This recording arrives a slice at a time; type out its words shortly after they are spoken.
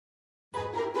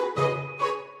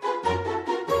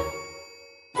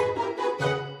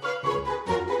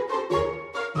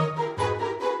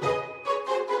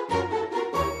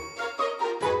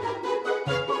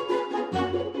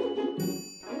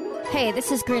Hey,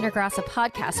 this is Greener Grass, a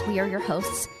podcast. We are your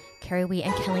hosts, Carrie Wee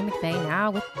and Kelly McVeigh,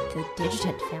 now with the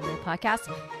Digitent Family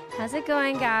Podcast. How's it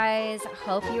going, guys?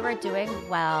 Hope you are doing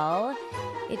well.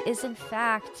 It is, in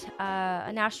fact,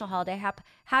 a national holiday.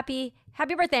 Happy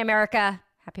birthday, America.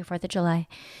 Happy 4th of July.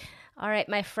 All right,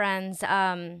 my friends,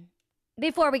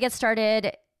 before we get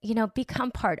started,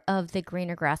 become part of the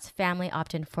Greener Grass family.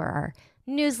 Opt in for our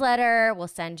newsletter. We'll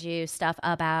send you stuff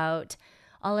about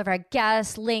all of our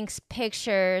guests, links,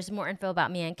 pictures, more info about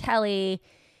me and Kelly,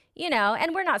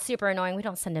 and we're not super annoying. We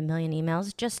don't send a million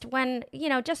emails, just when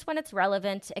it's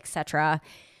relevant, etc.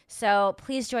 So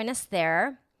please join us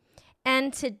there.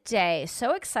 And today,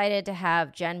 so excited to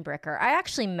have Jen Bricker. I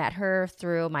actually met her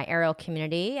through my aerial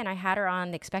community, and I had her on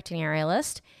the Expecting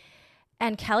Aerialist.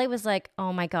 And Kelly was like,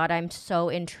 oh my God, I'm so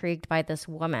intrigued by this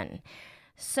woman.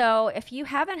 So if you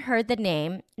haven't heard the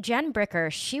name, Jen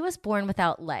Bricker, she was born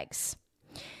without legs.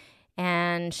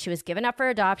 And she was given up for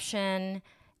adoption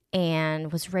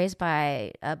and was raised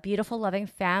by a beautiful, loving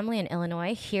family in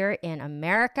Illinois, here in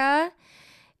America.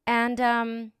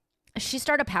 And she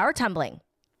started power tumbling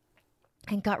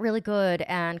and got really good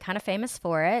and kind of famous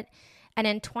for it. And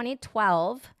in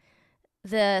 2012,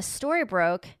 the story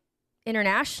broke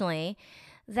internationally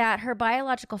that her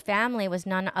biological family was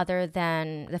none other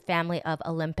than the family of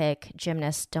Olympic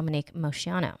gymnast Dominique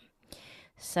Moceanu.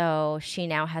 So she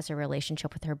now has a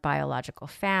relationship with her biological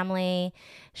family.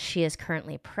 She is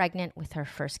currently pregnant with her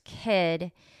first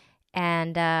kid.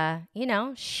 And,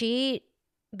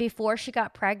 before she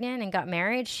got pregnant and got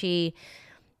married, she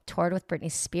toured with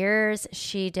Britney Spears.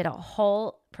 She did a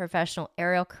whole professional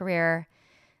aerial career,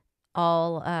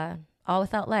 all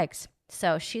without legs.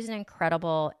 So she's an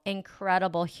incredible,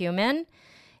 incredible human.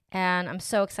 And I'm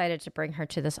so excited to bring her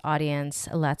to this audience.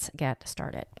 Let's get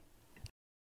started.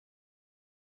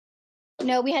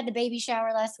 No, we had the baby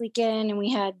shower last weekend, and we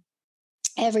had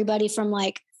everybody from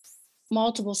like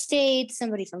multiple states,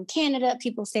 somebody from Canada,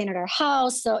 people staying at our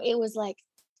house. So it was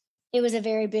a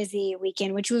very busy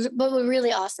weekend, but a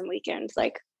really awesome weekend,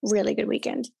 like really good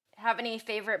weekend. Have any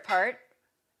favorite part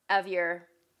of your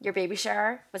baby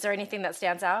shower? Was there anything that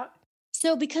stands out?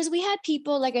 So because we had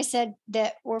people, like I said,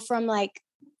 that were from like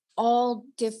all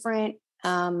different,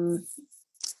 from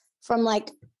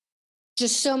like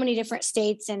just so many different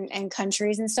states and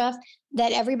countries and stuff,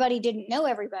 that everybody didn't know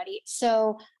everybody.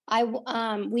 So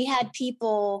we had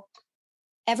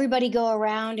everybody go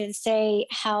around and say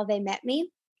how they met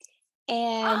me.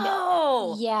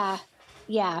 And yeah,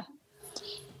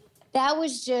 that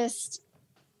was just,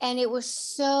 and it was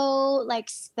so like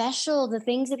special, the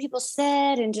things that people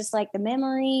said and just like the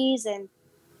memories. And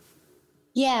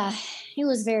yeah, it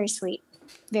was very sweet.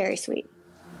 Very sweet.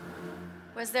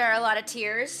 Was there a lot of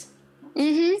tears?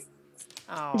 Mm-hmm.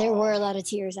 Oh, there were a lot of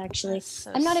tears, actually.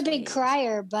 So I'm not sweet. a big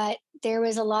crier, but there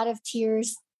was a lot of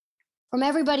tears from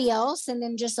everybody else. And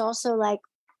then just also like,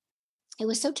 it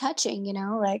was so touching,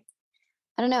 like,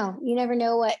 I don't know, you never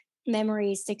know what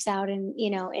memory sticks out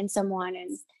in someone.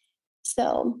 And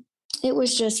so it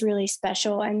was just really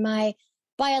special. And my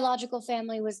biological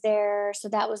family was there. So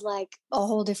that was like a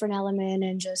whole different element,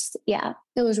 and just, yeah,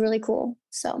 it was really cool.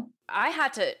 So I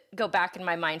had to go back in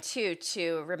my mind too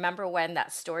to remember when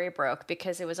that story broke,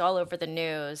 because it was all over the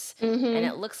news. Mm-hmm. And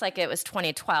it looks like it was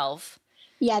 2012.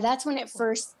 Yeah, that's when it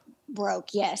first broke.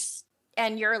 Yes.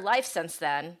 And your life since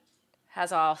then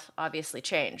has all obviously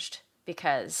changed,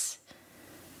 because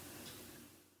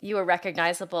you were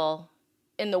recognizable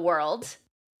in the world.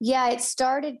 Yeah, it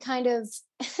started kind of,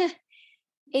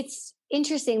 it's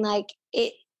interesting. Like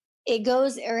it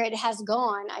goes, or it has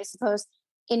gone, I suppose,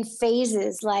 in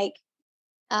phases. Like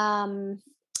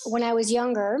when I was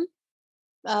younger,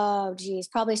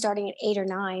 probably starting at 8 or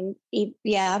 9.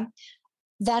 Yeah.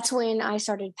 That's when I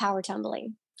started power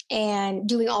tumbling and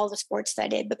doing all the sports that I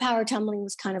did. But power tumbling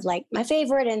was kind of like my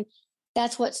favorite. And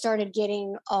that's what started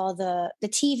getting all the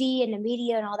TV and the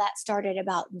media and all that started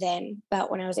about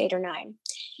when I was 8 or 9.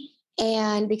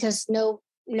 And because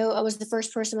I was the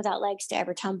first person without legs to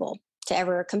ever tumble, to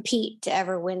ever compete, to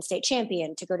ever win state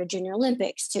champion, to go to Junior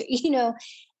Olympics, and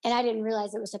I didn't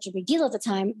realize it was such a big deal at the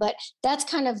time. But that's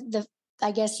kind of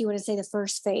I guess you would say the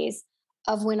first phase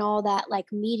of when all that like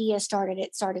media started.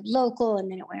 It started local, and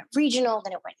then it went regional,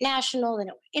 then it went national, then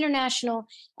it went international.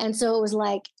 And so it was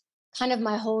like kind of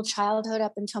my whole childhood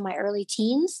up until my early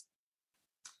teens.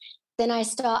 Then I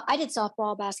did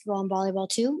softball, basketball, and volleyball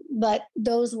too, but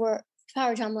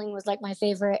power tumbling was like my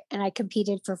favorite, and I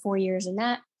competed for 4 years in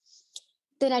that.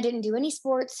 Then I didn't do any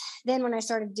sports. Then when I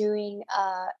started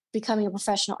becoming a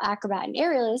professional acrobat and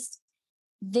aerialist,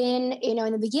 then,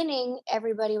 in the beginning,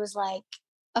 everybody was like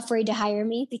afraid to hire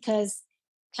me because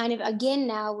kind of again,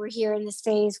 now we're here in this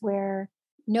phase where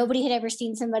nobody had ever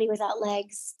seen somebody without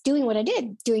legs doing what I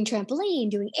did, doing trampoline,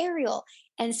 doing aerial.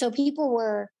 And so people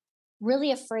were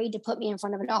really afraid to put me in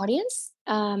front of an audience.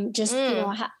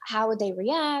 How would they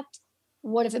react?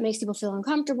 What if it makes people feel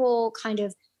uncomfortable? Kind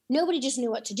of nobody just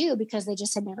knew what to do because they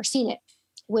just had never seen it,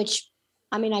 which,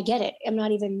 I mean, I get it. I'm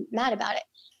not even mad about it,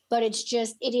 but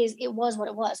it was what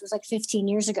it was. It was like 15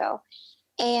 years ago.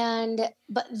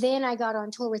 But then I got on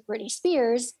tour with Britney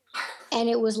Spears, and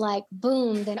it was like,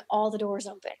 boom, then all the doors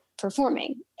open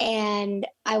performing. And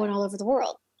I went all over the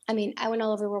world. I mean, I went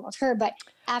all over the world with her, but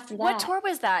after that. What tour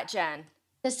was that, Jen?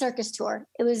 The circus tour.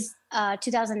 It was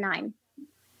 2009.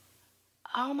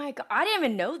 Oh my God. I didn't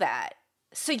even know that.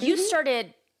 So you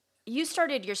started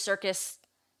your circus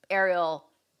aerial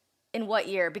in what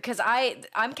year? Because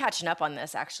I'm catching up on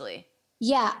this actually.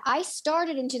 Yeah, I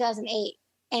started in 2008,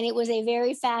 and it was a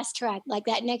very fast track. Like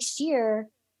that next year,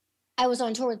 I was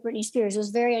on tour with Britney Spears. It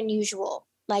was very unusual.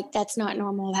 Like that's not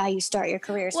normal how you start your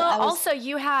career. So also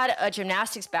you had a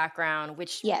gymnastics background,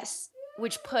 which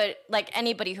put, like,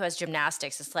 anybody who has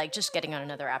gymnastics, it's like just getting on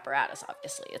another apparatus.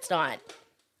 Obviously, it's not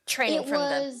training from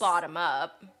the bottom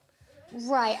up.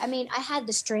 Right. I mean, I had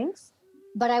the strength,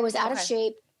 but I was out of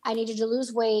shape. I needed to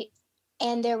lose weight,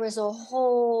 and there was a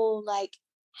whole like,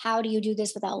 how do you do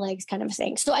this without legs kind of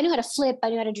thing. So I knew how to flip.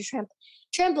 I knew how to do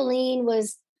trampoline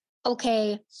was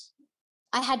okay.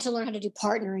 I had to learn how to do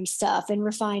partnering stuff and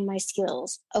refine my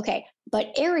skills. Okay.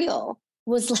 But aerial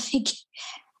was like,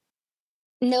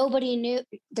 nobody knew.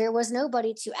 There was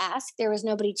nobody to ask. There was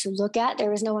nobody to look at.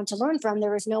 There was no one to learn from.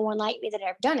 There was no one like me that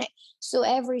had ever done it. So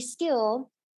every skill,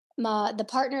 the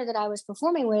partner that I was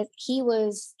performing with,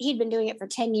 he'd been doing it for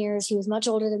 10 years. He was much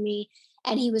older than me,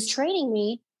 and he was training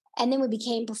me. And then we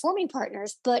became performing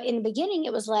partners. But in the beginning,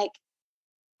 it was like,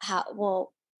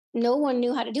 no one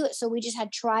knew how to do it. So we just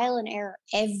had trial and error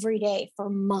every day for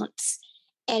months.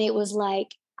 And it was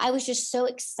like, I was just so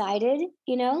excited,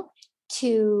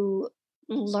 to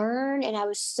learn. And I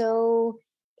was so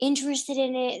interested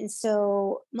in it and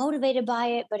so motivated by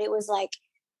it. But it was like,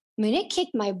 I mean, it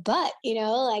kicked my butt,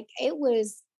 like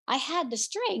I had the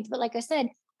strength, but like I said,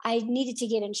 I needed to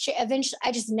get in shape. Eventually,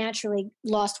 I just naturally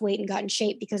lost weight and got in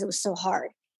shape because it was so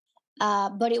hard.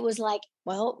 But it was like,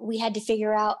 well, we had to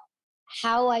figure out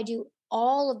how I do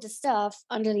all of the stuff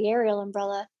under the aerial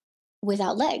umbrella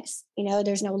without legs.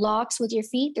 There's no locks with your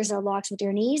feet. There's no locks with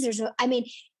your knees.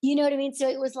 You know what I mean? So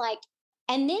it was like,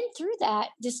 and then through that,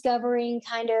 discovering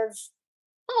kind of,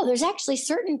 there's actually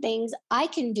certain things I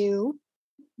can do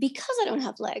because I don't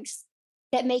have legs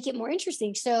that make it more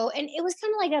interesting. So, and it was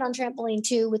kind of like that on trampoline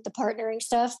too, with the partnering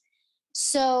stuff.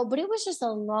 So, but it was just a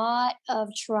lot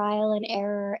of trial and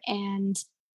error, and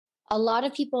a lot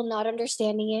of people not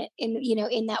understanding it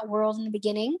in that world in the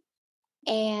beginning.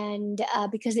 And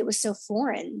because it was so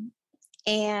foreign,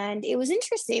 and it was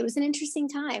interesting. It was an interesting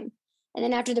time. And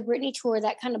then after the Britney tour,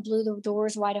 that kind of blew the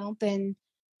doors wide open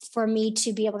for me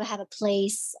to be able to have a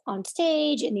place on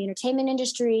stage in the entertainment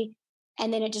industry.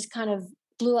 And then it just kind of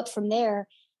blew up from there.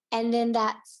 And then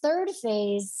that third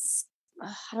phase,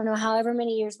 I don't know, however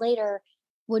many years later,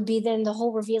 would be then the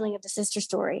whole revealing of the sister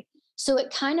story. So it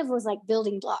kind of was like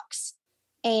building blocks.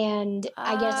 And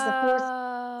I guess the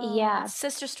fourth,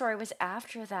 sister story was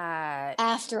after that.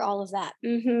 After all of that.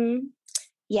 Mm-hmm.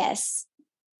 Yes.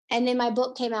 And then my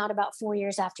book came out about 4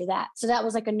 years after that. So that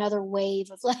was like another wave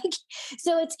of like,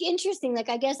 so it's interesting. Like,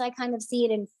 I guess I kind of see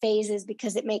it in phases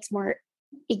because it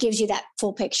gives you that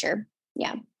full picture.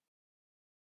 Yeah.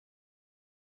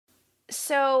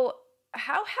 So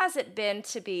how has it been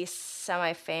to be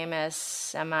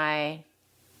semi-famous,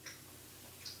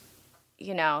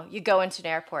 you go into an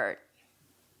airport,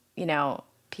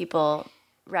 people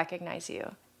recognize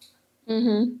you.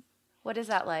 Mm-hmm. What is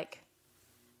that like?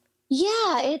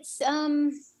 Yeah, it's,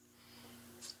 part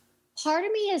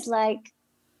of me is like,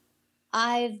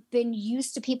 I've been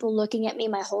used to people looking at me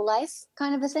my whole life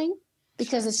kind of a thing,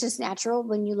 because it's just natural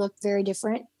when you look very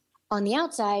different on the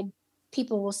outside.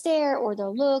 People will stare or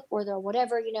they'll look or they'll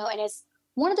whatever, and it's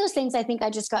one of those things I think I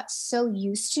just got so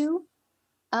used to.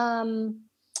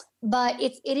 But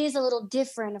it is a little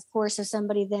different, of course, if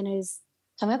somebody then is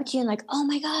coming up to you and like, oh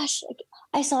my gosh, like,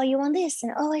 I saw you on this,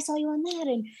 and oh, I saw you on that.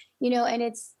 And, and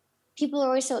it's, people are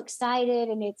always so excited,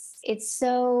 and it's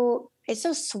so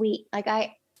sweet. Like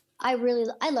I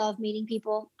love meeting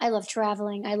people. I love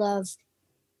traveling. I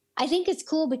think it's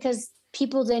cool because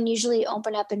people then usually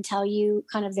open up and tell you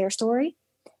kind of their story,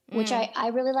 which I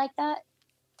really like that.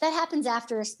 That happens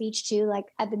after a speech too. Like,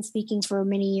 I've been speaking for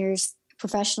many years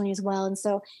professionally as well. And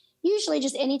so usually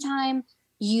just anytime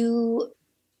you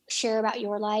share about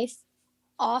your life,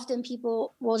 often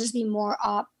people will just be more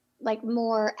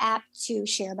apt to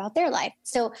share about their life.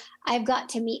 So I've got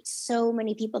to meet so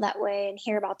many people that way and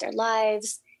hear about their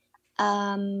lives.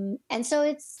 And so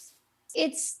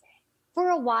it's for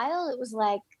a while, it was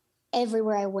like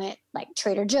everywhere I went, like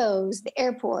Trader Joe's, the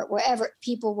airport, wherever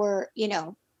people were,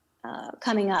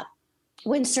 coming up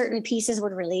when certain pieces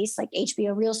would release, like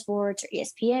HBO Real Sports or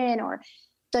ESPN, or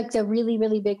like the really,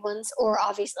 really big ones, or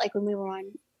obviously like when we were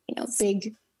on,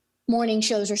 big morning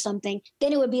shows or something,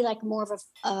 then it would be like more of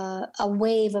a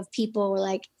wave of people were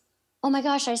like, oh my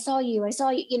gosh, I saw you. It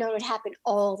would happen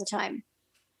all the time,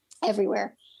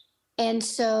 everywhere. And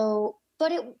so,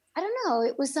 but I don't know,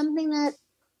 it was something that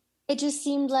it just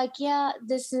seemed like, yeah,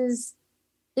 this is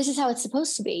how it's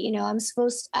supposed to be.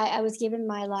 I was given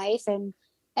my life and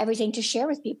everything to share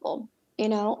with people,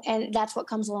 and that's what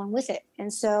comes along with it.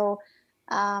 And so,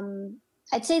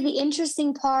 I'd say the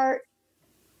interesting part,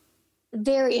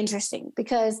 very interesting,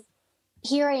 because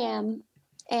here I am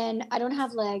and I don't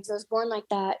have legs. I was born like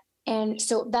that. And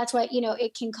so that's why,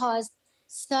 it can cause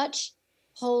such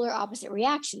polar opposite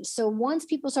reactions. So once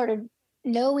people started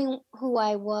knowing who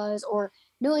I was, or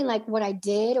knowing like what I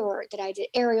did, or that I did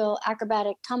aerial,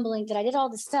 acrobatic, tumbling, that I did all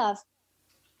this stuff,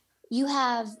 you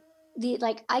have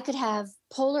I could have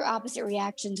polar opposite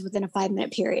reactions within a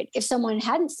 5-minute period. If someone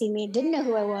hadn't seen me, didn't know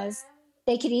who I was,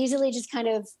 they could easily just kind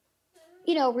of,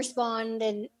 respond,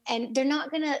 and they're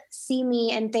not going to see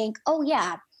me and think, oh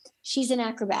yeah, she's an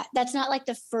acrobat. That's not like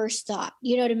the first thought.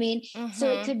 You know what I mean? Mm-hmm. So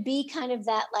it could be kind of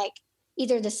that, like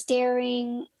either the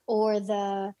staring or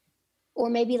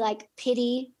maybe like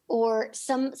pity or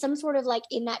some sort of like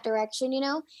in that direction,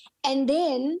 and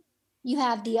then you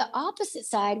have the opposite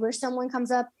side where someone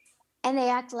comes up and they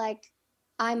act like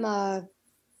I'm a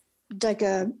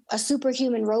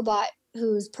superhuman robot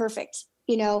who's perfect.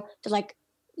 They're like,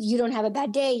 you don't have a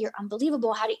bad day. You're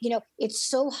unbelievable. How do it's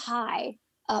so high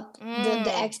up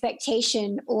the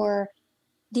expectation or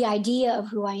the idea of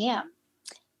who I am.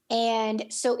 And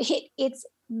so it's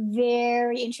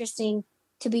very interesting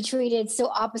to be treated so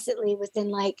oppositely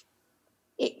within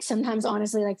sometimes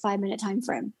honestly like 5-minute time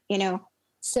frame,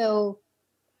 so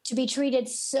to be treated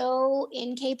so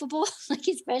incapable, like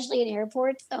especially in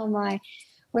airports, oh my,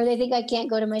 where they think I can't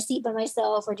go to my seat by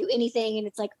myself or do anything. And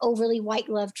it's like overly white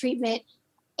glove treatment.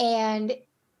 And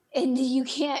you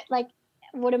can't, like,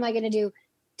 what am I going to do?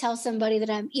 Tell somebody that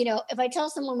I'm, if I tell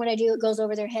someone what I do, it goes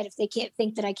over their head if they can't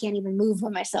think that I can't even move by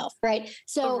myself. Right.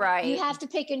 So you have to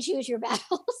pick and choose your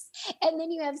battles. And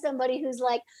then you have somebody who's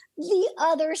like the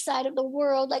other side of the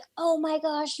world, like, oh my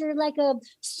gosh, you're like a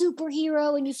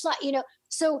superhero and you fly,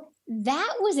 So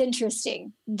that was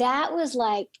interesting. That was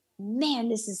like, man,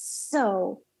 this is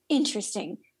so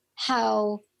interesting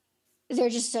how they're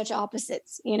just such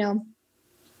opposites,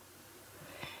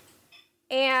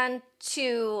 And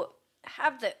to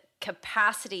have the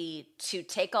capacity to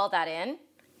take all that in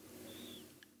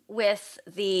with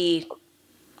the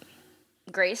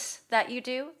grace that you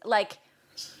do, like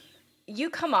you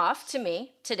come off to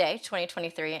me today,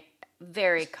 2023,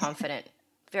 very confident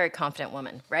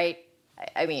woman, right?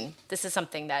 I mean, this is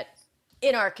something that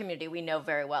in our community we know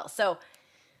very well. So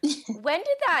when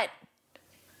did that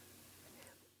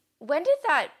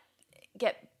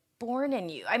get born in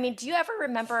you? I mean, do you ever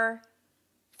remember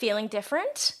feeling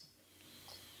different?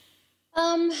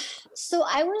 So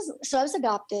I was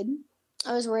adopted.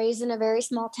 I was raised in a very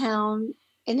small town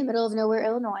in the middle of nowhere,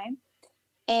 Illinois.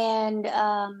 And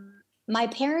my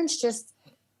parents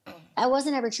I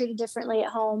wasn't ever treated differently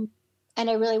at home. And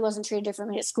I really wasn't treated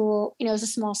differently at school. It was a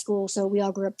small school, so we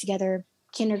all grew up together.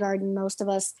 Kindergarten, most of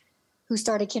us who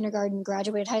started kindergarten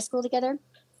graduated high school together.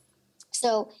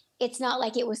 So it's not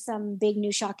like it was some big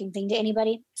new shocking thing to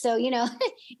anybody. So,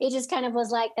 it just kind of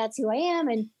was like, that's who I am.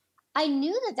 And I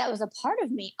knew that was a part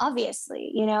of me,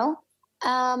 obviously,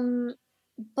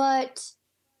 but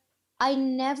I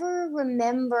never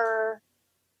remember,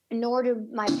 nor do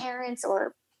my parents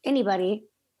or anybody,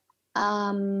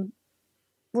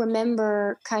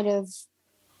 remember kind of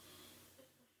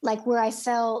like where I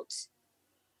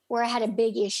had a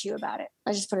big issue about it.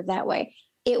 Let's just put it that way.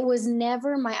 It was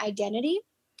never my identity.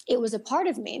 It was a part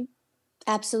of me.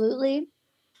 Absolutely.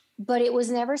 But it was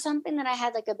never something that I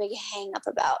had like a big hang up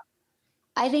about.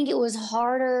 I think it was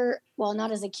harder, well,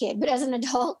 not as a kid, but as an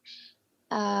adult,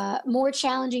 more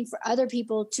challenging for other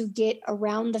people to get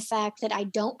around the fact that I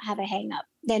don't have a hang up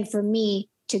than for me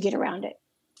to get around it.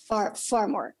 Far, far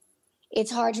more.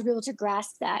 It's hard for people to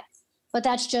grasp that, but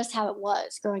that's just how it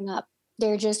was growing up.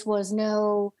 There just was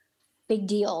no big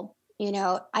deal.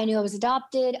 I knew I was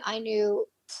adopted. I knew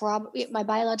probably my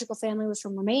biological family was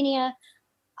from Romania.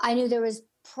 I knew there was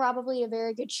probably a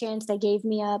very good chance they gave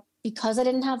me up because I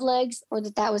didn't have legs, or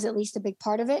that was at least a big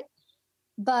part of it.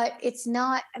 But it's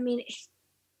not, I mean,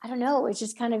 I don't know. It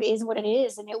just kind of is what it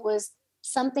is. And it was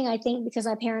something, I think, because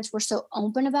my parents were so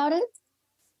open about it,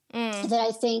 that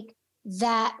I think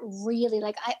that really,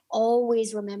 like, I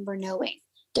always remember knowing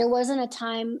there wasn't a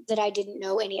time that I didn't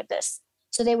know any of this.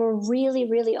 So they were really,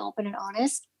 really open and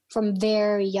honest from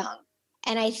very young.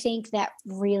 And I think that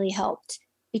really helped,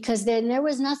 because then there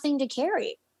was nothing to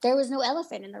carry. There was no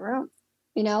elephant in the room,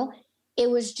 you know? It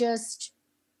was just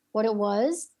what it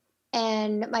was.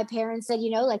 And my parents said,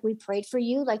 you know, like, we prayed for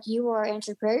you. Like, you are our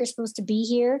answered prayer. You're supposed to be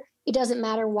here. It doesn't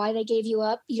matter why they gave you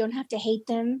up. You don't have to hate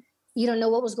them. You don't know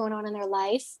what was going on in their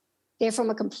life. They're from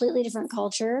a completely different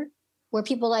culture where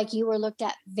people like you are looked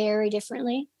at very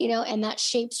differently, you know, and that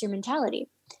shapes your mentality.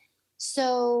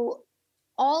 So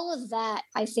all of that,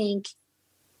 I think,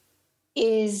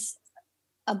 is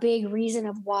a big reason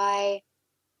of why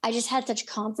I just had such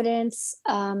confidence.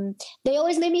 They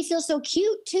always made me feel so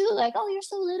cute too. Like, oh, you're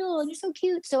so little and you're so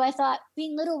cute. So I thought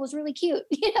being little was really cute.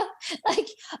 You know, like,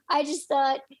 I just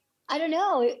thought, I don't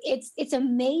know. It's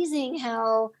amazing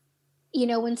how, you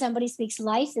know, when somebody speaks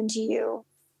life into you,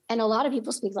 and a lot of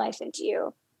people speak life into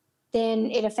you, then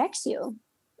it affects you.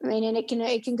 I mean, and it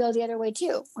can go the other way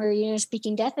too, where you're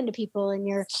speaking death into people and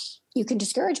you can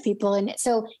discourage people. And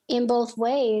so in both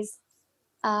ways,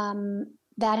 that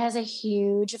has a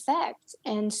huge effect.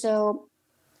 And so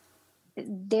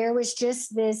there was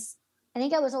just this, I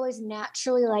think I was always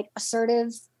naturally like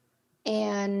assertive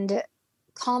and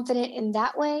confident in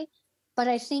that way. But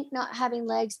I think not having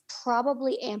legs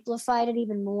probably amplified it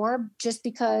even more, just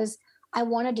because I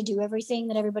wanted to do everything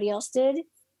that everybody else did.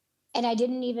 And it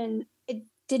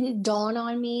didn't dawn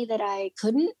on me that I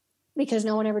couldn't, because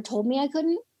no one ever told me I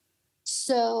couldn't.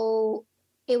 So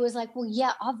it was like, well,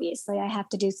 yeah, obviously I have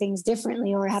to do things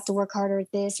differently, or I have to work harder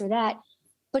at this or that.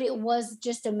 But it was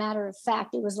just a matter of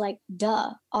fact. It was like,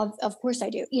 duh, of course I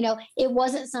do. You know, it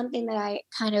wasn't something that I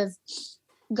kind of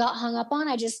got hung up on.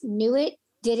 I just knew it,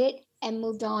 did it, and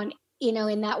moved on, you know,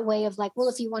 in that way of like, well,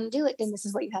 if you want to do it, then this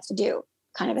is what you have to do,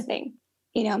 kind of a thing,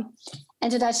 you know?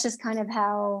 And so that's just kind of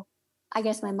how I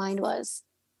guess my mind was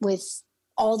with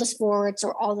all the sports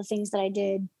or all the things that I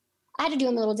did. I had to do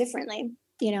them a little differently,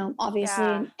 you know, obviously,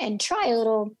 Yeah. and try a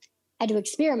little. I had to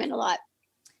experiment a lot.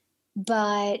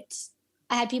 But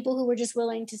I had people who were just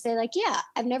willing to say, like, yeah,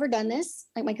 I've never done this,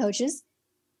 like my coaches,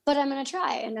 but I'm going to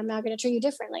try, and I'm not going to treat you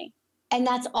differently. And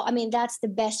that's all. I mean, that's the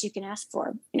best you can ask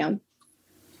for, you know?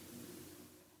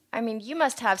 I mean, you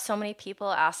must have so many people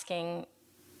asking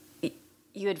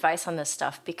you advice on this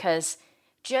stuff, because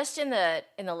just in the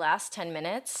last 10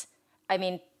 minutes, I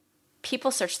mean,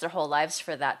 people search their whole lives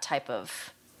for that type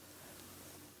of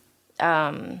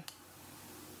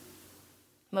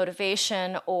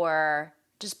motivation or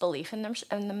just belief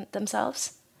in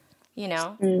themselves, you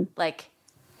know, like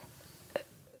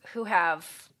who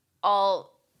have all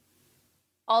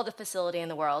the facility in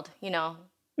the world, you know,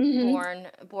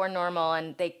 born normal,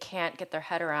 and they can't get their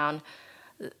head around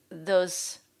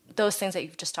those things that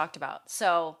you've just talked about.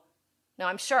 So no,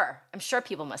 I'm sure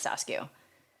people must ask you.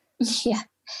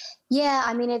 Yeah.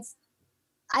 I mean,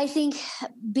 I think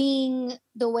being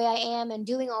the way I am and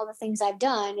doing all the things I've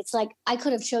done, it's like I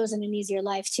could have chosen an easier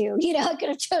life too. You know, I could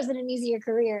have chosen an easier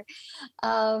career.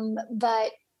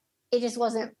 But it just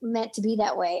wasn't meant to be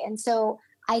that way. And so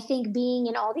I think being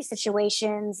in all these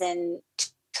situations and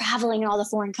traveling in all the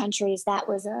foreign countries,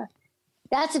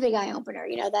 that's a big eye opener.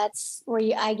 You know, that's where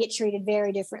I get treated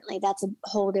very differently. That's a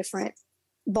whole different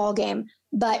ball game.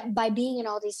 But by being in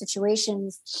all these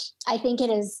situations, I think it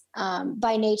is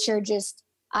by nature, just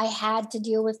I had to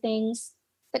deal with things,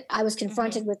 but I was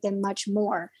confronted with them much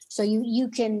more. So you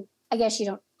can, I guess you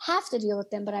don't have to deal with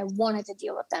them, but I wanted to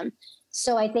deal with them.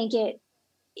 So I think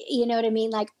you know what I mean?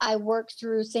 Like, I worked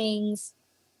through things.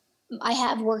 I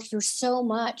have worked through so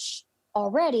much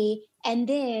already. And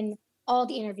then all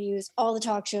the interviews, all the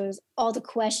talk shows, all the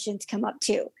questions come up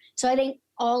too. So I think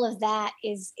all of that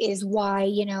is why,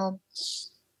 you know,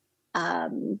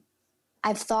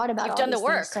 I've thought about You've all done these the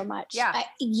work things so much.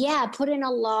 Yeah. Put in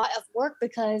a lot of work,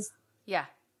 because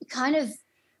kind of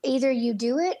either you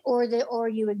do it or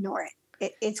you ignore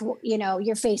it. It's, you know,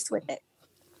 you're faced with it.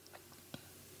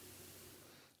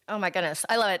 Oh my goodness.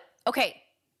 I love it. Okay.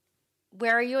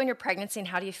 Where are you in your pregnancy, and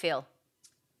how do you feel?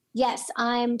 Yes,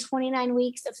 I'm 29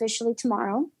 weeks officially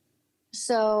tomorrow.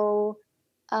 So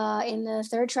in the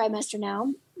third trimester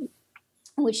now,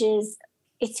 which is,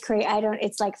 it's crazy.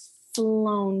 It's like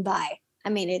flown by. I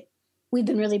mean, we've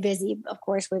been really busy, of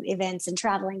course, with events and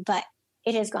traveling, but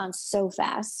it has gone so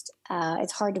fast.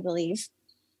 It's hard to believe.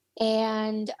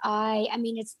 And I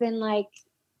mean, it's been like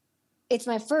it's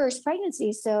my first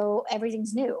pregnancy, so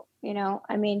everything's new,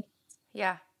 I mean,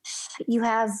 Yeah. you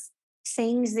have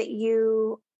things that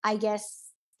you, I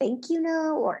guess, think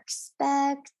or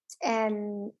expect,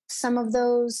 and some of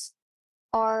those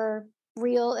are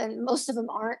real and most of them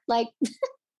aren't. Like,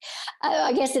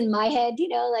 I guess in my head,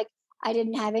 like, I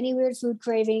didn't have any weird food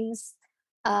cravings.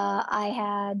 I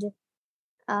had,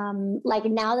 like,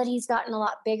 now that he's gotten a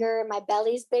lot bigger, my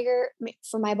belly's bigger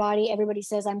for my body. Everybody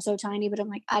says I'm so tiny, but I'm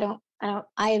like,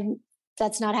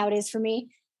 that's not how it is for me.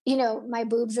 My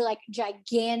boobs are like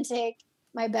gigantic.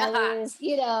 My belly is,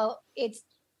 it's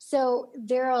so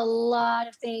there are a lot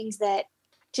of things that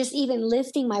just even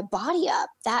lifting my body up,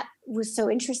 that was so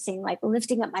interesting. Like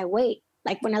lifting up my weight,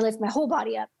 like when I lift my whole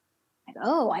body up, like,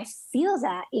 oh, I feel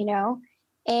that,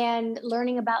 and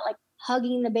learning about like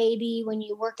hugging the baby when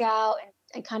you work out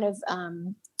and kind of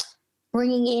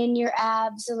bringing in your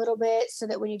abs a little bit so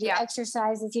that when you do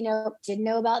exercises, didn't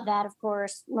know about that, of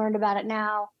course, learned about it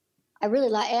now. I really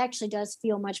like it. Actually does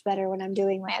feel much better when I'm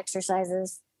doing my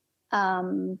exercises.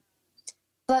 But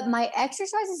my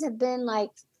exercises have been like,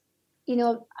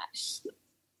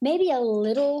 maybe a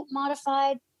little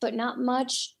modified, but not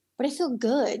much, but I feel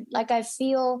good. Like I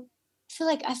feel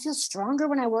like I feel stronger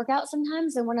when I work out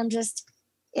sometimes than when I'm just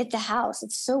at the house.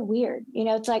 It's so weird.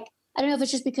 It's like, I don't know if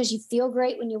it's just because you feel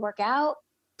great when you work out,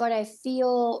 but I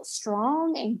feel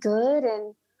strong and good,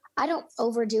 and I don't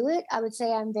overdo it. I would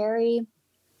say I'm very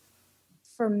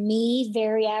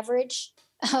average.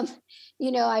 I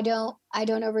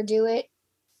don't overdo it,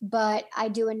 but I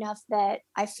do enough that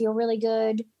I feel really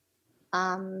good.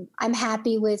 I'm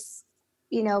happy with,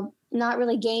 not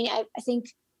really gain. I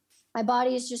think my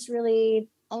body is just really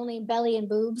only belly and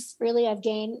boobs. Really, I've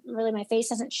gained. Really, my face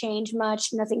hasn't changed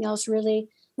much. Nothing else really.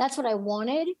 That's what I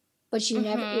wanted, but you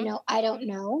never, I don't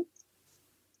know.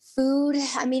 Food,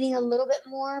 I'm eating a little bit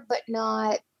more, but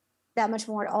not that much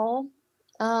more at all.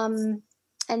 And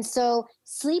so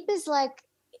sleep is like,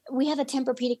 we have a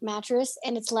Tempur-Pedic mattress,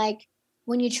 and it's like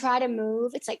when you try to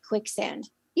move, it's like quicksand,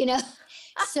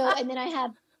 So, and then I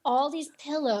have all these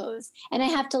pillows, and I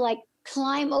have to like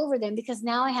climb over them because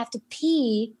now I have to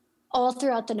pee all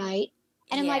throughout the night.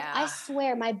 And I'm like, I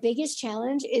swear my biggest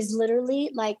challenge is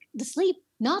literally like the sleep,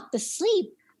 not the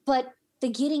sleep, but the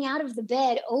getting out of the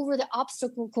bed over the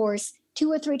obstacle course 2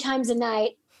 or 3 times a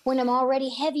night when I'm already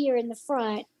heavier in the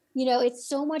front. It's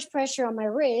so much pressure on my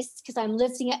wrists because I'm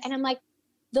lifting it. And I'm like,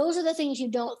 those are the things you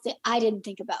don't think, I didn't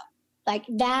think about. Like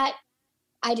that,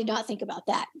 I did not think about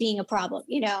that being a problem.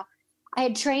 I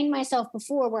had trained myself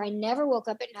before where I never woke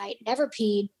up at night, never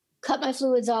peed, cut my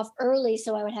fluids off early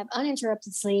so I would have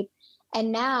uninterrupted sleep.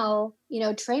 And now,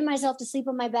 train myself to sleep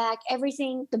on my back,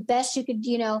 everything, the best you could,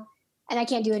 and I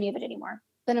can't do any of it anymore.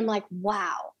 But I'm like,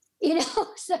 wow,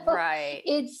 so right.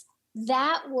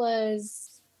 that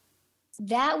was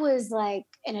like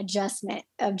an adjustment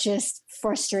of just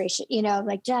frustration,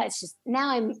 like that. It's just, now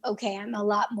I'm okay. I'm a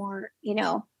lot more,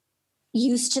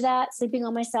 used to that, sleeping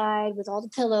on my side with all the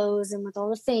pillows and with all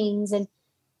the things.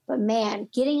 But man,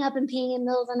 getting up and peeing in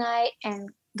the middle of the night and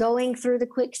going through the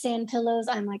quicksand pillows,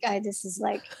 I'm like, this is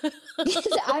like,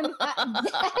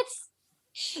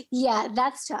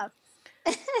 that's tough.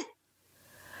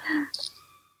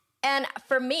 And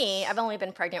for me, I've only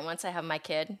been pregnant once. I have my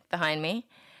kid behind me.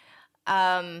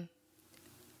 The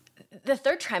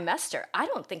 3rd trimester, I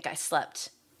don't think I slept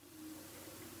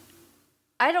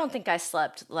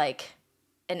like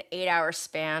an 8-hour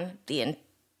span the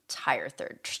entire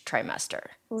 3rd trimester.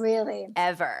 Really?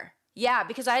 Ever. Yeah,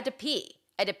 because I had to pee.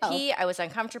 I was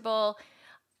uncomfortable.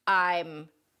 I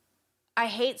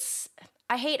hate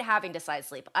having to side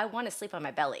sleep. I want to sleep on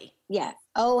my belly. Yeah.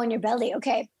 Oh, on your belly.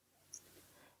 Okay.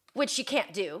 Which you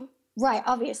can't do. Right.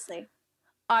 Obviously.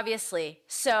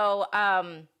 So,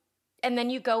 and then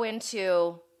you go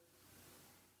into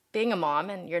being a mom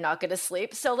and you're not going to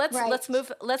sleep. So let's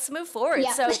move forward.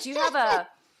 Yeah. So do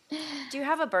you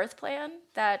have a birth plan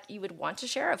that you would want to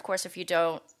share? Of course, if you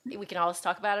don't, we can always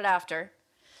talk about it after.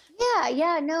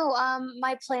 Yeah. No,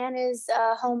 my plan is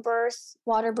home birth,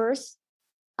 water birth.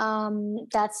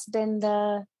 That's been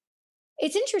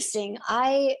it's interesting.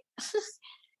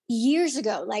 Years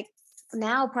ago, like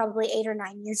now probably 8 or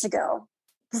 9 years ago,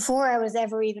 before I was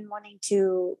ever even wanting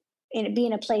to be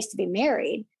in a place to be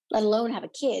married, let alone have a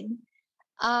kid,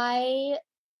 I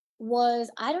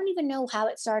don't even know how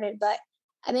it started, but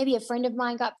maybe a friend of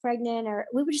mine got pregnant, or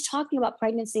we were just talking about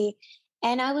pregnancy.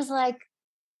 And I was like,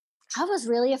 I was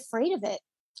really afraid of it.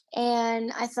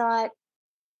 And I thought,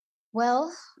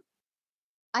 well,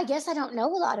 I guess I don't know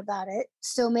a lot about it.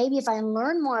 So maybe if I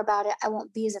learn more about it, I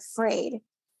won't be as afraid.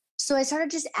 So I started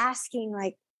just asking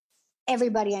like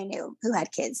everybody I knew who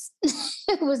had kids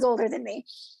who was older than me.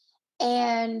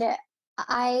 And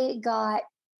I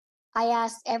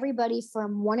asked everybody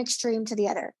from one extreme to the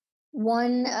other,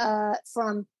 one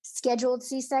from scheduled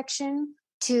C-section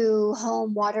to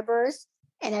home water birth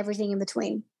and everything in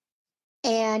between.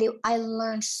 And I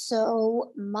learned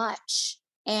so much.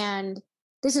 And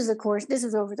this is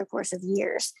over the course of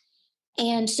years.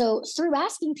 And so through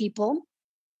asking people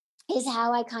is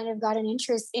how I kind of got an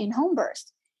interest in home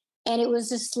birth. And it was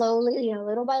just slowly,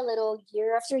 little by little,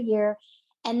 year after year.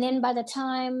 And then by the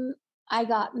time I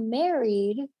got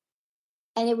married,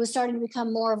 and it was starting to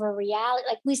become more of a reality.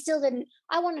 Like we still didn't,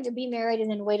 I wanted to be married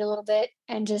and then wait a little bit.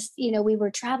 And just, we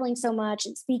were traveling so much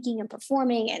and speaking and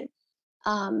performing.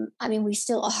 And we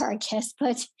still are, I guess,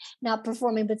 but not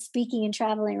performing, but speaking and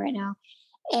traveling right now.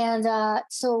 And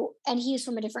and he's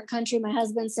from a different country, my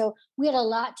husband. So we had a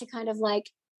lot to kind of like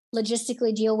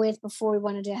logistically deal with before we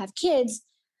wanted to have kids.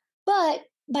 But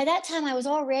by that time, I was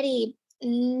already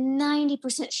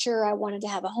 90% sure I wanted to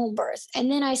have a home birth.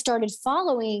 And then I started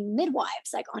following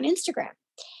midwives like on Instagram,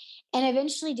 and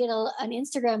eventually did an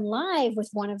Instagram live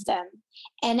with one of them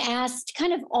and asked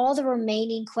kind of all the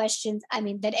remaining questions.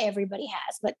 That everybody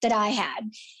has, but that I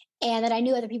had and that I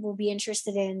knew other people would be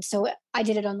interested in. So I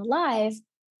did it on the live,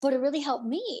 but it really helped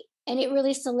me. And it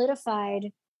really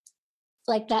solidified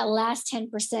like that last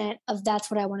 10% of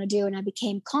that's what I want to do. And I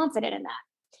became confident in that.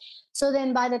 So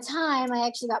then by the time I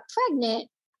actually got pregnant,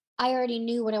 I already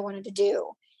knew what I wanted to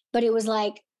do. But it was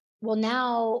like, well,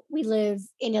 now we live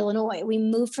in Illinois. We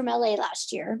moved from LA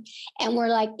last year and we're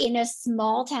like in a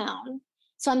small town.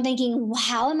 So I'm thinking, well,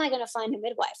 how am I going to find a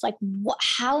midwife? Like,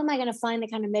 how am I going to find the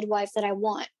kind of midwife that I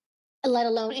want, let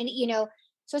alone,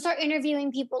 so I start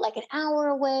interviewing people like an hour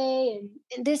away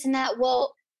and this and that.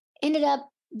 Well, ended up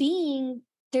being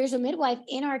there's a midwife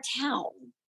in our town,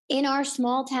 in our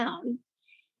small town.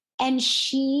 And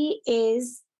she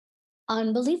is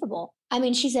unbelievable.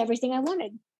 She's everything I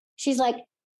wanted. She's like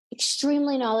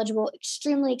extremely knowledgeable,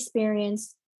 extremely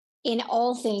experienced in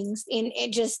all things.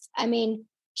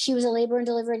 She was a labor and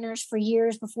delivery nurse for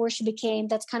years before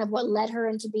that's kind of what led her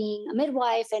into being a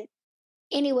midwife. And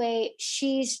anyway,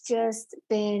 she's just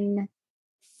been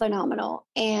phenomenal.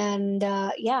 And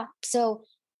so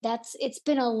it's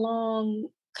been a long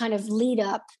kind of lead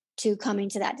up to coming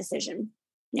to that decision.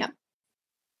 Yeah.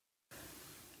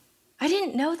 I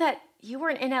didn't know that you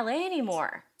weren't in LA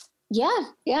anymore. Yeah,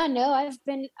 no, I've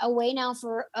been away now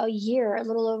for a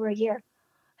little over a year.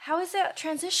 How has that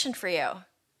transition for you?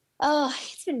 Oh,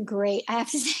 it's been great. I have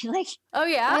to say, oh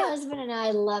yeah, my husband and I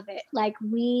love it.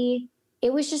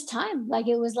 It was just time.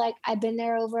 It was like, I've been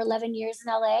there over 11 years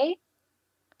in LA,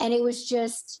 and it was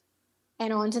just,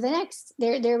 and on to the next.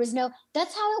 There was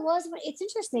that's how it was. It's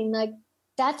interesting.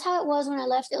 That's how it was when I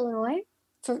left Illinois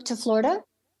to Florida.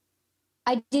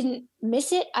 I didn't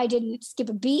miss it. I didn't skip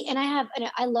a beat. And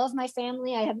I love my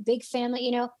family. I have a big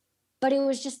family, but it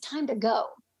was just time to go,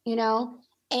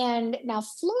 And now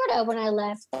Florida, when I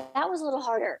left, that was a little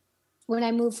harder. When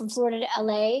I moved from Florida to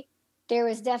LA, there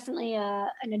was definitely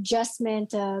an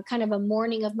adjustment, kind of a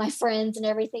mourning of my friends and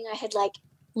everything I had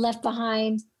left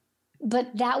behind.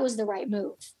 But that was the right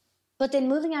move. But then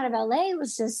moving out of LA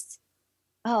was just,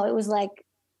 it was like,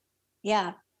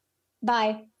 yeah,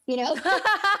 bye.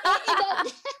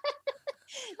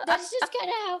 That's just kind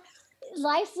of how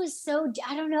life was. So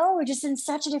I don't know, we're just in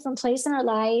such a different place in our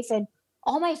life, and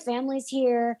all my family's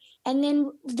here, and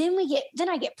then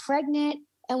I get pregnant,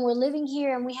 and we're living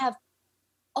here, and we have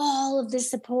all of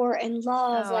this support and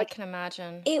love. I can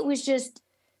imagine. It was just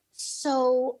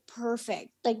so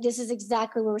perfect. This is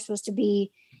exactly where we're supposed to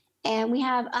be. And we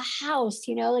have a house,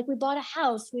 we bought a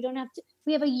house. We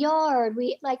have a yard.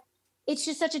 It's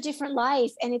just such a different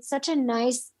life. And it's such a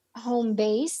nice home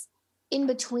base in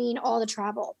between all the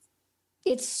travel.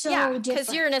 It's so different.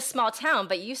 Because you're in a small town,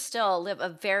 but you still live a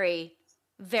very,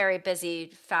 very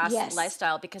busy, fast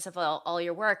lifestyle because of all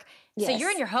your work. Yes. So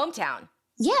you're in your hometown.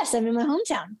 Yes, I'm in my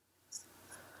hometown.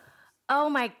 Oh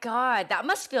my God. That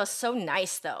must feel so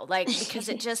nice though. Because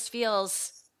it just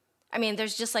feels,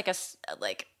 there's just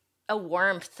a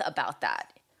warmth about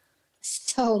that.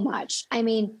 So much.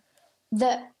 The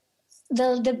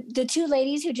two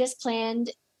ladies who just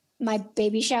planned my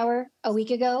baby shower a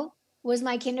week ago was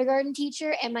my kindergarten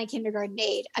teacher and my kindergarten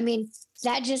aide.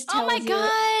 That just tells you. Oh my God.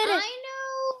 I know.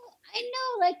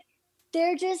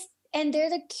 They're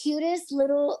the cutest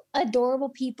little adorable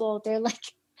people. They're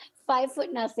 5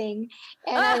 foot nothing.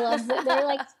 And I love that.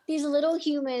 They're these little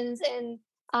humans. And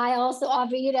I also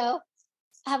offer,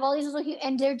 have all these little,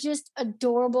 and they're just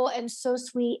adorable and so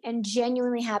sweet and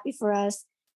genuinely happy for us,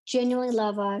 genuinely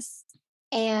love us.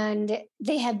 And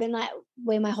they have been that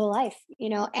way my whole life,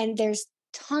 and there's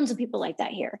tons of people like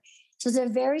that here. So it's a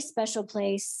very special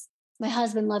place. My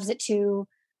husband loves it too.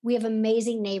 We have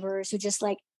amazing neighbors who just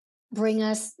like bring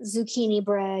us zucchini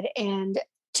bread and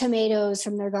tomatoes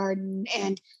from their garden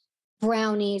and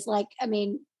brownies. Like, I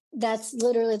mean, that's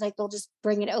literally like they'll just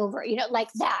bring it over,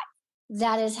 like that.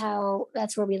 That's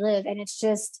where we live. And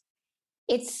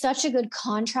it's such a good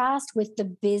contrast with the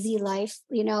busy life.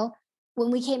 When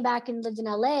we came back and lived in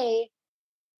LA,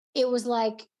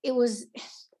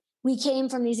 we came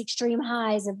from these extreme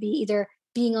highs of either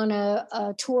being on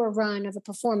a tour run of a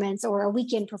performance or a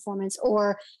weekend performance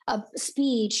or a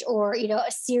speech or,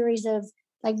 a series of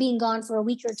like being gone for a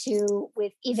week or two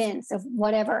with events of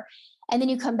whatever. And then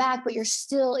you come back, but you're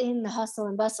still in the hustle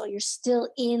and bustle. You're still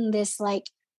in this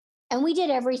and we did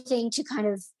everything to kind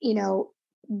of,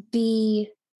 be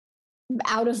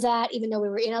out of that, even though we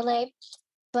were in LA.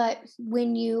 But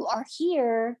when you are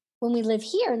here, when we live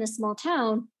here in this small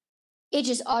town, it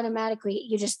just automatically,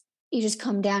 you just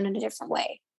come down in a different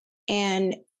way.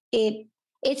 And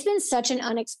it's been such an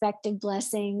unexpected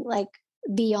blessing, like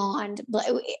beyond,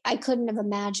 I couldn't have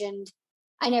imagined.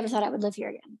 I never thought I would live here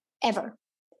again, ever.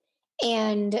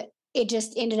 And it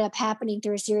just ended up happening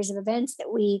through a series of events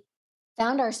that we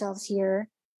found ourselves here.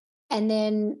 And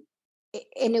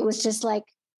it was just like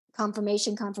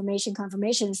confirmation.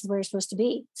 This is where you're supposed to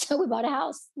be. So we bought a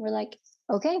house. We're like,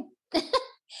 okay.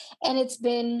 And it's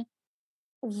been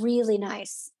really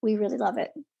nice. We really love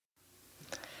it.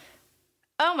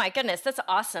 Oh my goodness, that's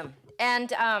awesome.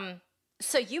 And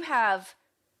so you have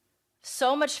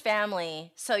so much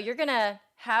family. So you're going to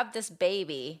have this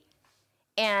baby.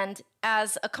 And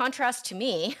as a contrast to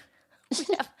me,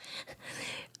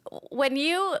 when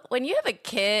you have a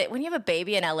kid, when you have a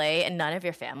baby in LA and none of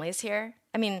your family's here,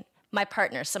 I mean, my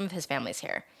partner, some of his family's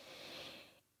here,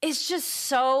 it's just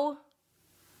so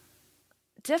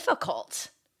difficult.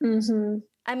 Mm-hmm.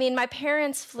 I mean, my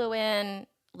parents flew in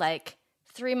like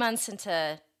 3 months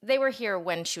they were here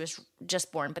when she was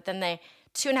just born, but then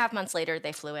 2.5 months later,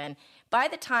 they flew in. By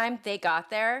the time they got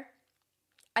there,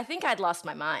 I think I'd lost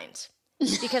my mind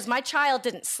because my child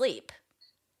didn't sleep.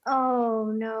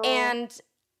 Oh, no. And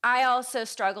I also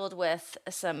struggled with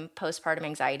some postpartum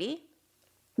anxiety.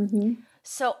 Mm-hmm.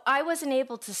 So I wasn't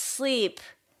able to sleep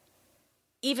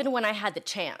even when I had the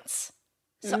chance.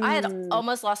 So I had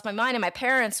almost lost my mind, and my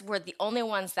parents were the only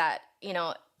ones that,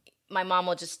 my mom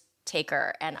will just take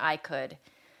her and I could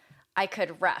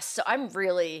rest. So I'm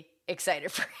really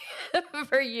excited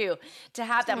for you to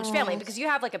have that much family, because you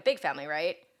have like a big family,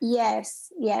 right?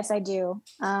 Yes, I do.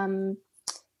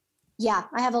 Yeah,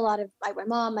 I have a lot of my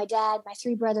mom, my dad, my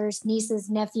 3 brothers, nieces,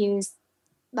 nephews,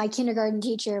 my kindergarten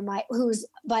teacher, who's,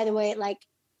 by the way, like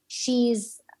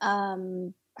she's,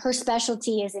 her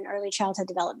specialty is in early childhood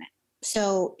development.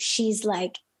 So she's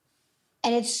like,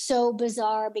 and it's so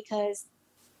bizarre because,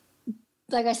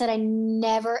 like I said, I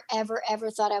never, ever, ever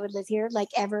thought I would live here, like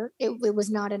ever. It was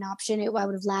not an option. I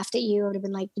would have laughed at you. I would have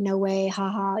been like, no way,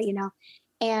 haha,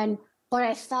 but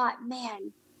I thought,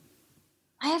 man,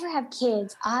 I ever have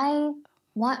kids, I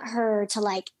want her to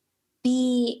like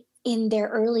be in their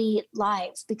early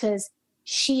lives because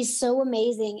she's so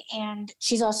amazing. And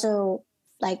she's also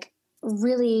like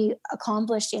really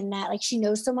accomplished in that. Like she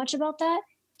knows so much about that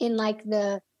in like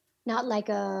not like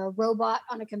a robot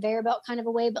on a conveyor belt kind of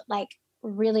a way, but like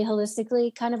really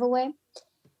holistically kind of a way.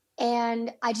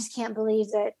 And I just can't believe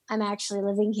that I'm actually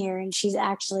living here and she's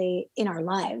actually in our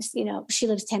lives. She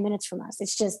lives 10 minutes from us.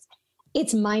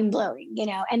 It's mind blowing,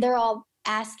 and they're all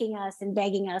asking us and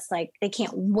begging us, like they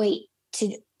can't wait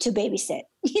to babysit,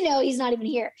 he's not even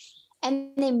here,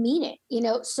 and they mean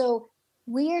it, so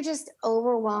we are just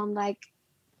overwhelmed, like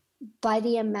by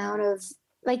the amount of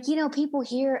like, people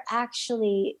here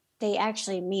they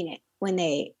actually mean it when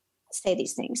they say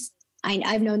these things.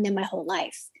 I've known them my whole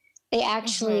life. They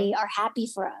actually are happy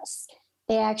for us.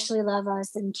 They actually love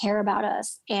us and care about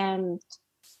us. And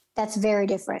that's very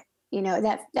different.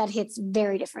 That hits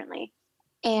very differently.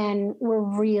 And we're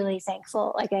really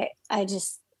thankful. Like I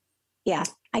just, yeah,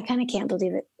 I kind of can't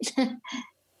believe it.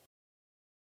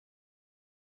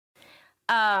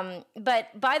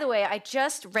 But by the way, I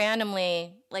just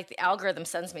randomly, like the algorithm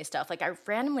sends me stuff. Like I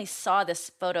randomly saw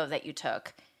this photo that you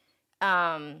took,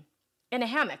 in a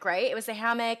hammock, right? It was a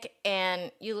hammock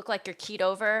and you look like you're keyed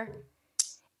over.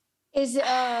 Is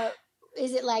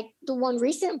it like the one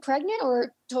recent pregnant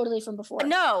or totally from before?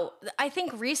 No, I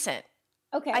think recent.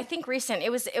 Okay. I think recent.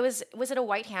 Was it a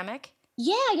white hammock?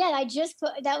 Yeah. I just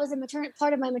that was a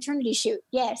part of my maternity shoot.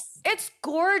 Yes. It's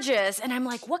gorgeous. And I'm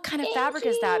like, what kind of fabric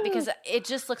is that? Because it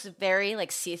just looks very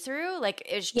like see-through, like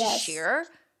it's just sheer.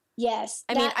 Yes.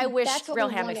 I mean, I wish That's what real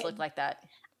we hammocks wanted. looked like that.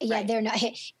 Yeah, Right. they're not.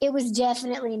 It was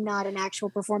definitely not an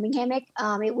actual performing hammock.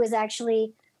 It was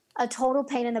actually a total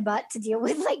pain in the butt to deal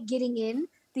with, like getting in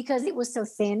because it was so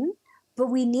thin. But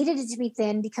we needed it to be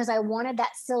thin because I wanted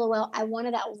that silhouette. I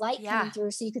wanted that light coming Yeah.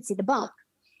 through so you could see the bump,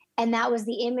 and that was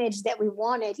the image that we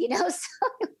wanted. So it was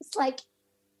like,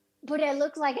 but I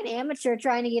looked like an amateur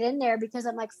trying to get in there because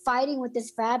I'm like fighting with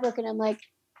this fabric, and I'm like,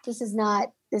 this is not.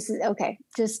 This is okay.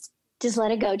 Just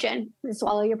let it go, Jen.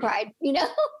 Swallow your pride.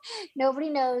 Nobody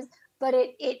knows, but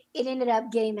it ended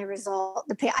up getting the result.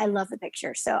 I love the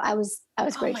picture, so I was Oh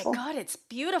my grateful. God, it's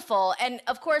beautiful. And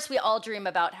of course, we all dream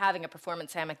about having a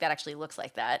performance hammock that actually looks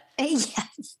like that.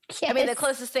 Yes, I mean, the yes.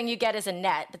 closest thing you get is a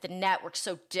net, but the net works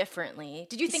so differently.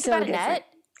 Did you think So about a different. net?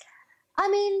 I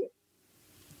mean,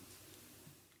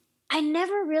 I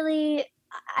never really.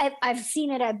 I've seen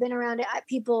it. I've been around it.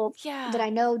 People that Yeah. I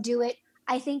know do it.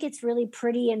 I think it's really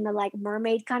pretty in the like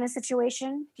mermaid kind of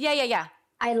situation. Yeah, yeah, yeah.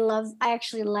 I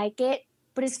actually like it.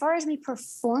 But as far as me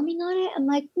performing on it, I'm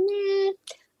like, nah,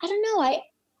 I don't know.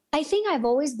 I think I've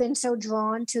always been so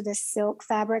drawn to the silk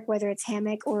fabric, whether it's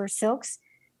hammock or silks,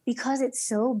 because it's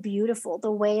so beautiful.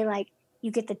 The way like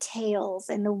you get the tails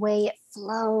and the way it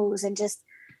flows and just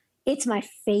it's my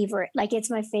favorite. Like it's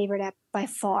my favorite by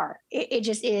far. It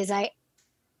just is. I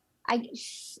I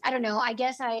don't know. I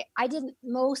guess I didn't.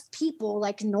 Most people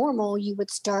like normal, you would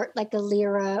start like a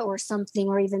lira or something,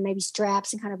 or even maybe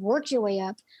straps, and kind of work your way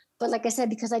up. But like I said,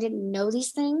 because I didn't know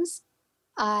these things,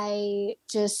 I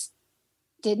just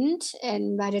didn't,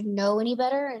 and I didn't know any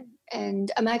better.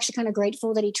 And I'm actually kind of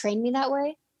grateful that he trained me that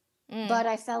way. Mm. But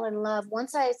I fell in love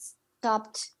once I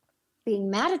stopped being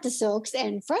mad at the silks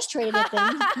and frustrated at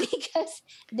them because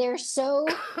they're so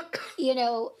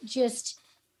just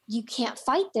you can't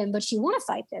fight them, but you want to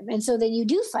fight them. And so then you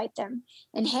do fight them.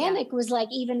 And Yeah. hammock was like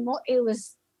even more, it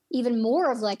was even more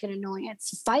of like an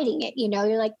annoyance fighting it.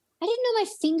 You're like, I didn't know my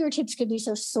fingertips could be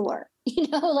so sore.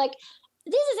 Like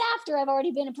this is after I've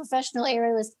already been a professional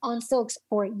aerialist on silks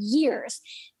for years.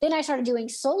 Then I started doing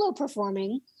solo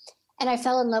performing and I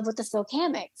fell in love with the silk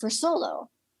hammock for solo.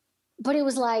 But it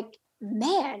was like,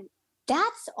 man,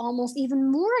 that's almost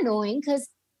even more annoying because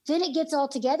then it gets all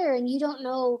together and you don't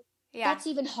know. Yeah. That's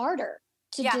even harder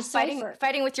to Yeah. decipher.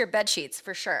 Fighting with your bed sheets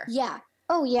for sure. Yeah.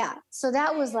 Oh yeah. So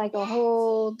that was like a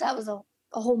whole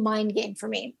mind game for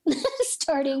me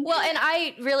starting. Well, and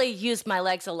I really used my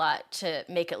legs a lot to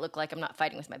make it look like I'm not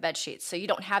fighting with my bed sheets. So you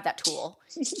don't have that tool.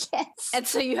 Yes. And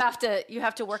so you have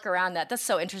to work around that. That's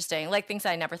so interesting. Like things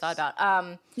I never thought about.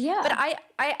 Yeah. But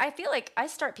I feel like I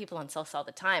start people on silks all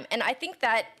the time. And I think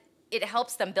that it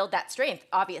helps them build that strength,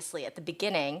 obviously, at the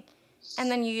beginning.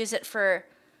 And then you use it for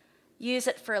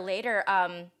later.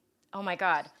 Oh my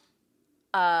God.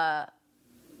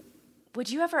 Would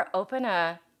you ever open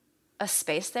a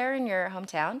space there in your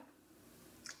hometown?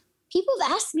 People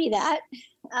have asked me that.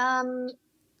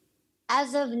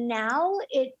 As of now,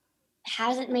 it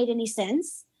hasn't made any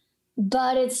sense,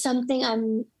 but it's something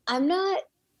I'm not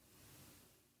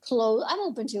close. I'm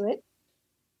open to it.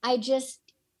 I just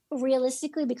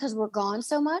realistically, because we're gone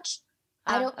so much,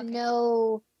 I don't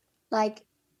know. Like,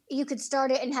 you could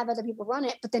start it and have other people run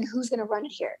it, but then who's going to run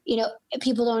it here?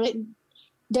 People don't.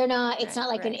 They're not. It's not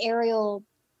like an aerial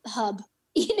hub.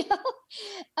 It's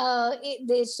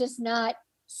just not.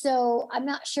 So I'm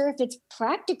not sure if it's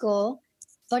practical,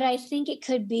 but I think it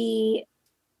could be.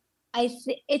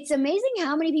 It's amazing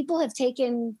how many people have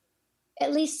taken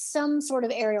at least some sort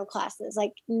of aerial classes.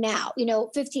 Like now,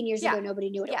 15 years ago, nobody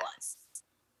knew what it was.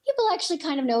 People actually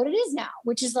kind of know what it is now,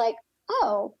 which is like,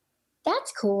 oh,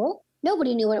 that's cool.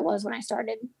 Nobody knew what it was when I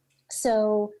started.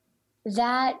 So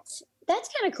that's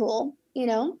kind of cool.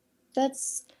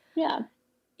 That's, yeah.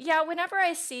 Yeah, whenever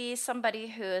I see somebody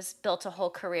who's built a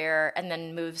whole career and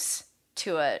then moves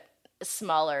to a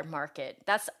smaller market,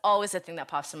 that's always the thing that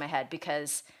pops in my head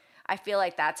because I feel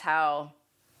like that's how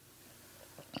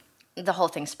the whole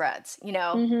thing spreads,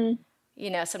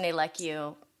 Mm-hmm. Somebody like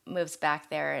you moves back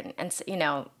there and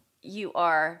you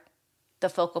are the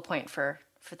focal point for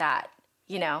that,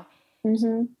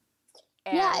 Mm-hmm.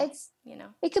 And, yeah,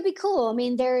 it could be cool. I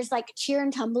mean, there's like cheer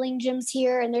and tumbling gyms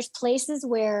here, and there's places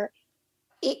where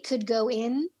it could go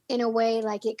in a way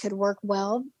like it could work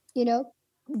well,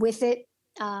 with it.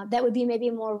 That would be maybe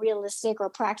more realistic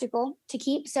or practical to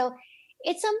keep. So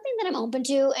it's something that I'm open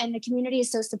to, and the community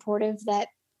is so supportive that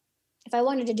if I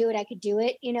wanted to do it, I could do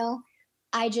it.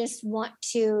 I just want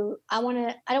to. I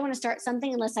don't want to start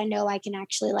something unless I know I can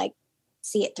actually like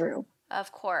see it through.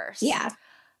 Of course. Yeah.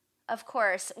 Of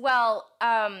course. Well,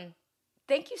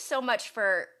 thank you so much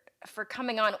for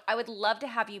coming on. I would love to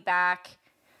have you back,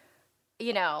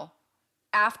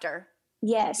 after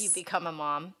Yes. you become a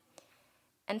mom,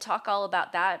 and talk all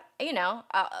about that. You know,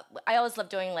 I always love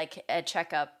doing like a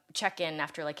check-in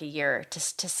after like a year to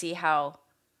see how,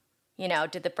 you know,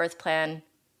 did the birth plan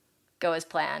go as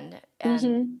planned,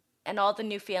 and all the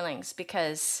new feelings,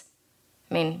 because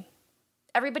I mean,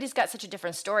 everybody's got such a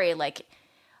different story. Like,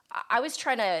 I was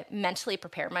trying to mentally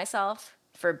prepare myself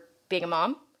for being a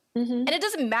mom, and it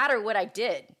doesn't matter what I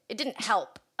did. It didn't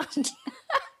help.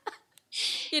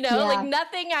 You know, like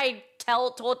nothing I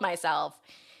told myself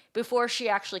before she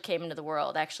actually came into the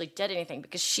world actually did anything,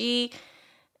 because she,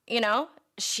 you know,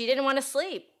 she didn't want to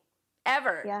sleep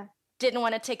ever. Yeah. Didn't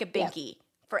want to take a binky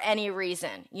for any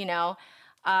reason, you know.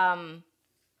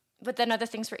 But then other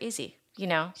things were easy, you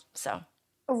know, so.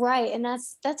 Right. And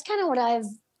that's kind of what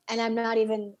and I'm not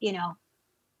even, you know,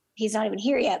 he's not even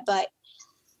here yet, but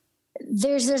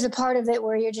there's a part of it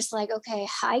where you're just like, okay,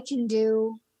 I can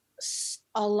do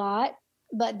a lot,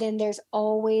 but then there's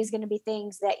always going to be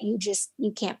things that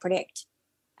you can't predict.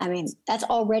 I mean, that's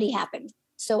already happened.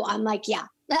 So I'm like, yeah,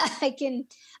 I can,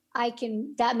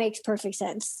 that makes perfect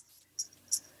sense.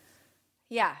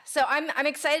 Yeah. So I'm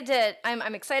excited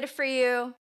I'm excited for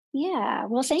you. Yeah.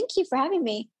 Well, thank you for having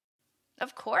me.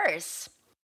 Of course.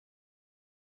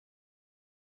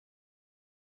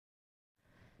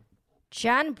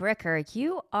 Jen Bricker,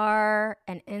 you are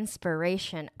an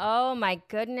inspiration. Oh my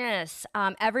goodness.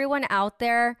 Everyone out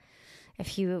there,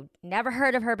 if you never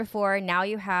heard of her before, now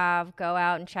you have. Go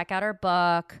out and check out her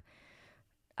book.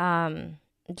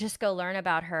 Just go learn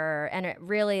about her, and it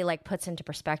really like puts into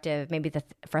perspective maybe the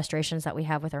frustrations that we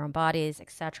have with our own bodies,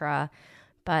 etc.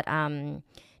 But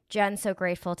Jen, so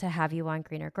grateful to have you on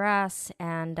Greener Grass,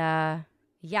 and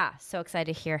yeah, so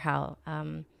excited to hear how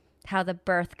the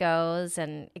birth goes,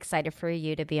 and excited for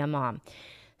you to be a mom.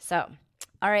 So,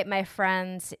 all right, my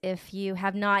friends, if you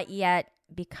have not yet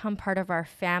become part of our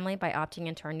family by opting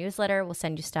into our newsletter, we'll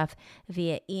send you stuff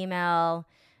via email.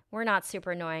 We're not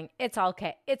super annoying. It's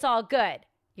okay. It's all good.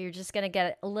 You're just going to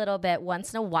get a little bit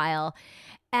once in a while.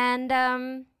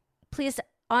 And please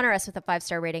honor us with a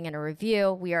 5-star rating and a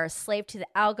review. We are a slave to the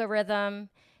algorithm,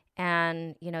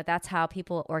 and, you know, that's how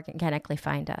people organically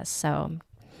find us. So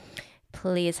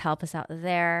please help us out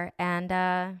there. And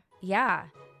yeah,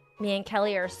 me and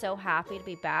Kelly are so happy to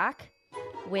be back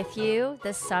with you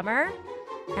this summer,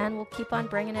 and we'll keep on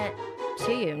bringing it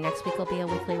to you. Next week will be a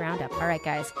weekly roundup. All right,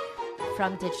 guys,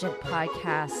 from Digitent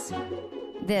Podcasts,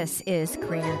 this is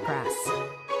Greener Grass.